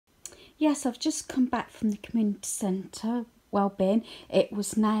Yes, I've just come back from the community centre, Wellbeing. It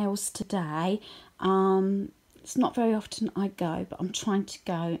was nails today. It's not very often I go, but I'm trying to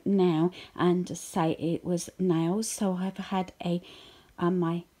go now and say it was nails. So I've had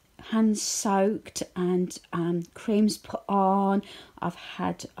my hands soaked and creams put on. I've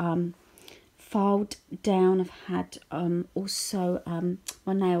had filed down. I've had also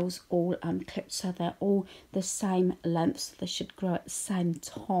my nails all clipped so they're all the same length, so they should grow at the same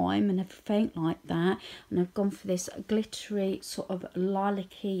time and everything like that. And I've gone for this glittery sort of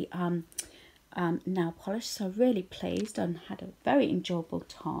lilac-y nail polish, so really pleased and had a very enjoyable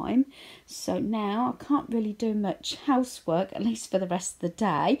time. So now I can't really do much housework, at least for the rest of the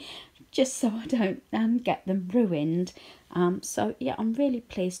day, just so I don't get them ruined. So yeah, I'm really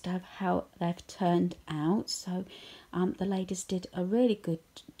pleased to have how they've turned out. So the ladies did a really good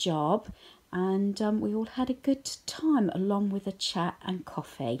job, and we all had a good time along with a chat and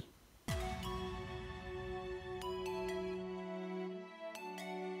coffee.